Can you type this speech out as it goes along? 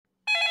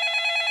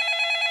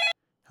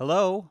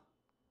Hello?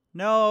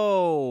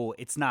 No,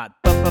 it's not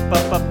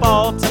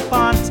fall to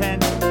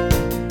content.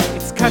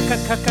 It's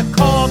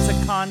call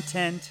to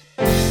content.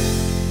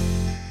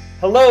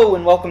 Hello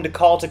and welcome to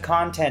Call to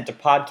Content, a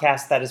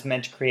podcast that is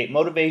meant to create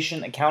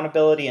motivation,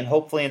 accountability, and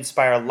hopefully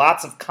inspire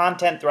lots of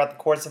content throughout the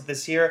course of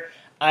this year.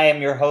 I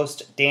am your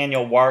host,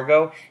 Daniel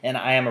Wargo, and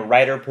I am a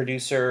writer,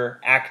 producer,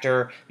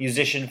 actor,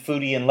 musician,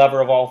 foodie, and lover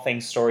of all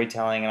things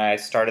storytelling. And I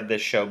started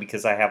this show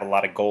because I have a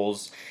lot of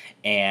goals,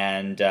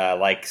 and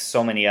like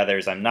so many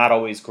others, I'm not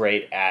always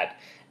great at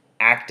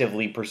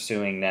actively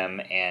pursuing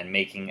them and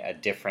making a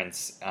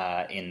difference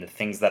in the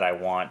things that I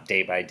want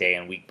day by day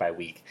and week by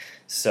week.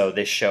 So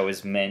this show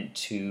is meant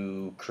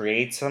to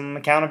create some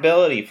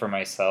accountability for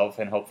myself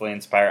and hopefully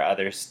inspire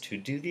others to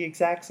do the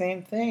exact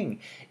same thing.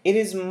 It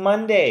is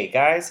Monday,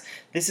 guys.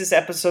 This is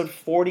episode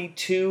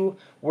 42.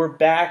 We're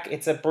back.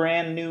 It's a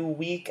brand new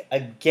week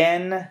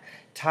again.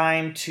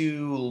 Time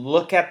to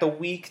look at the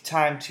week,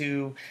 time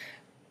to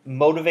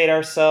motivate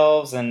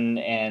ourselves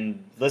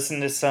and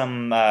listen to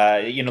some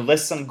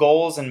list some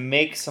goals and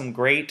make some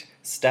great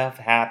stuff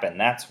happen.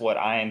 That's what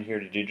I am here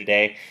to do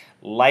today.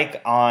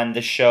 Like on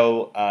the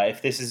show,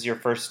 if this is your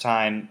first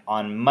time,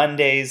 on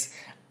Mondays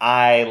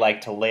I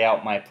like to lay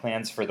out my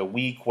plans for the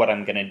week, what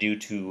I'm going to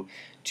do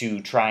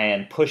to try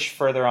and push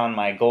further on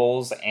my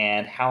goals,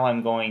 and how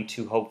I'm going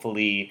to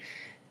hopefully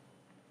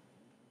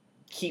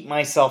keep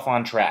myself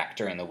on track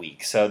during the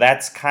week. So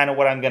that's kind of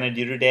what I'm going to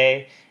do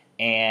today.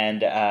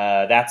 And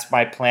that's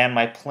my plan.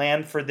 My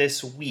plan for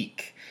this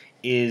week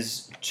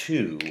is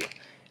to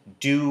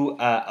do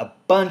a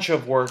bunch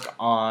of work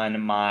on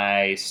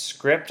my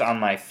script, on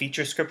my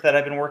feature script that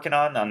I've been working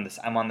on.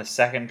 I'm on the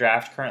second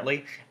draft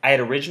currently. I had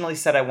originally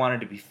said I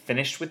wanted to be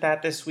finished with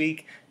that this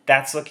week.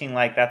 That's looking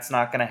like that's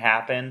not going to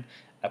happen,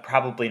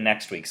 probably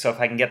next week. So if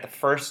I can get the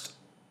first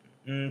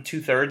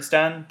 2/3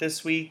 done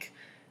this week,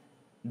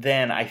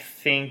 then I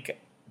think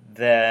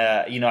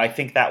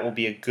that will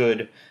be a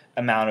good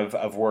amount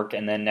of work,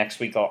 and then next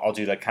week I'll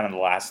do kind of the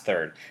last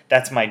third.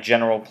 That's my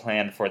general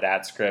plan for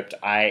that script.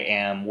 I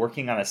am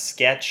working on a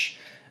sketch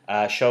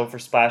short for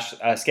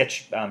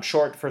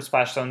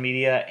Splashzone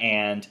Media,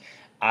 and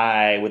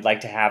I would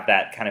like to have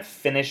that kind of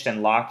finished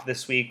and locked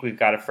this week. We've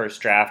got a first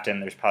draft,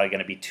 and there's probably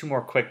going to be 2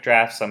 more quick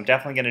drafts, so I'm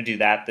definitely going to do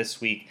that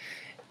this week.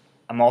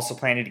 I'm also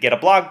planning to get a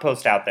blog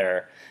post out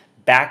there.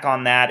 Back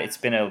on that, it's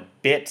been a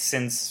bit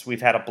since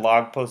we've had a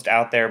blog post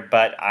out there,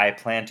 but I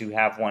plan to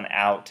have one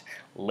out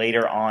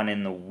later on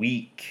in the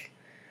week.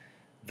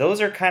 Those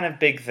are kind of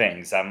big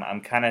things. I'm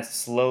kind of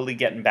slowly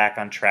getting back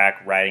on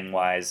track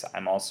writing-wise.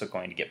 I'm also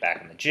going to get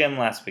back in the gym.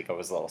 Last week I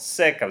was a little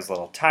sick. I was a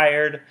little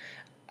tired.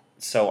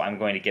 So I'm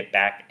going to get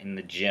back in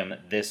the gym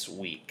this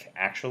week.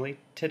 Actually,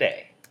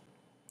 today.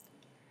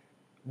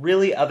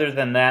 Really, other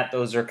than that,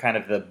 those are kind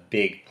of the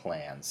big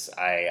plans.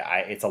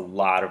 It's a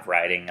lot of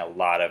writing, a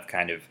lot of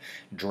kind of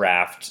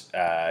draft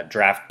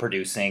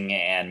producing,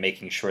 and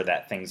making sure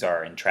that things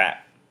are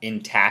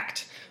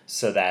intact,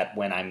 so that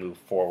when I move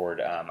forward,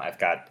 I've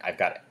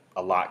got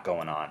a lot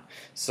going on.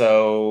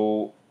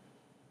 So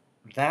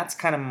that's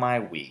kind of my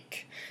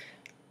week.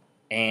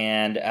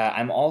 And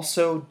I'm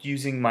also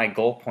using my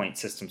goal point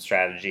system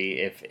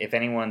strategy. If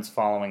anyone's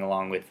following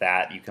along with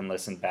that, you can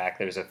listen back.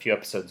 There's a few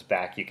episodes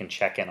back. You can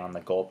check in on the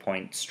goal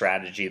point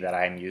strategy that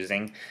I'm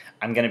using.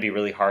 I'm going to be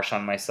really harsh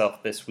on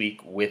myself this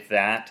week with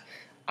that.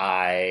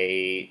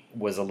 I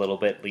was a little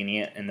bit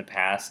lenient in the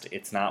past.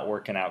 It's not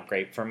working out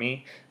great for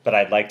me, but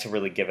I'd like to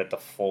really give it the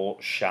full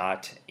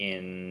shot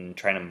in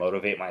trying to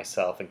motivate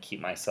myself and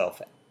keep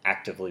myself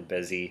actively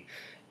busy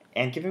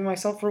and giving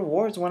myself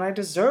rewards when I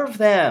deserve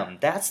them.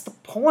 That's the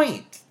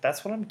point.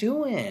 That's what I'm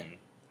doing.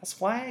 That's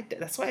why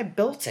I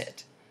built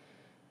it.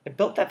 I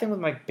built that thing with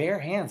my bare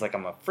hands like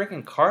I'm a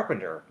freaking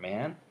carpenter,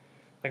 man.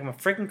 Like I'm a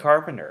freaking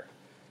carpenter.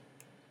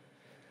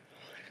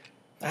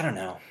 I don't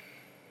know.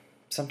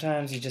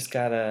 Sometimes you just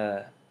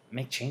gotta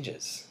make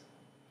changes,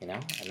 and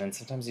then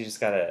sometimes you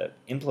just gotta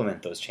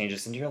implement those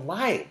changes into your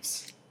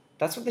lives.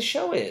 That's what the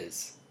show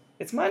is.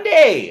 It's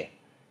Monday.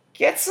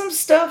 Get some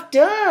stuff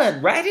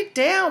done. Write it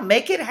down.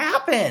 Make it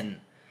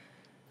happen.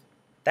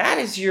 That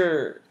is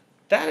your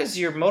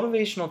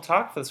motivational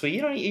talk for this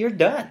week. You're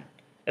done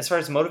as far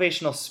as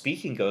motivational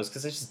speaking goes,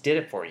 because I just did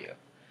it for you.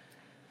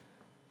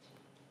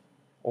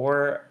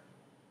 Or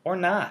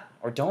not.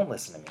 Or don't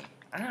listen to me.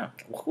 I don't.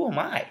 Who am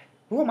I?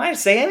 Who am I to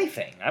say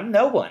anything? I'm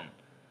no one.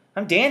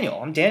 I'm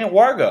Daniel. I'm Daniel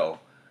Wargo.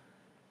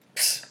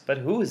 Psst, but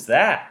who is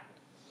that?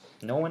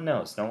 No one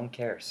knows. No one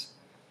cares.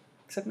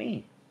 Except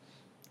me.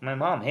 My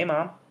mom. Hey,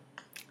 Mom.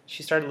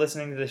 She started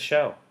listening to this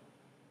show.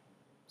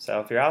 So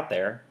if you're out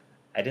there,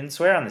 I didn't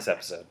swear on this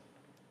episode.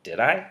 Did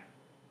I?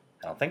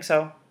 I don't think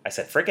so. I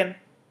said frickin'.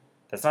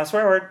 That's not a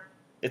swear word.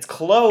 It's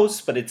close,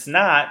 but it's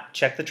not.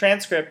 Check the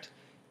transcript.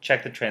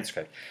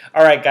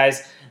 All right,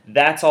 guys.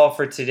 That's all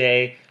for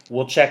today.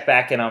 We'll check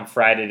back in on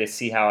Friday to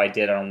see how I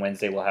did. On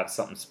Wednesday, we'll have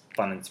something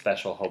fun and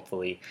special,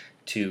 hopefully,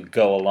 to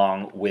go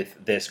along with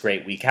this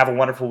great week. Have a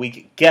wonderful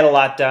week. Get a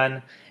lot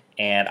done.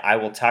 And I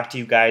will talk to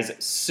you guys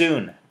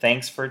soon.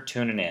 Thanks for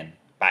tuning in.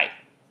 Bye.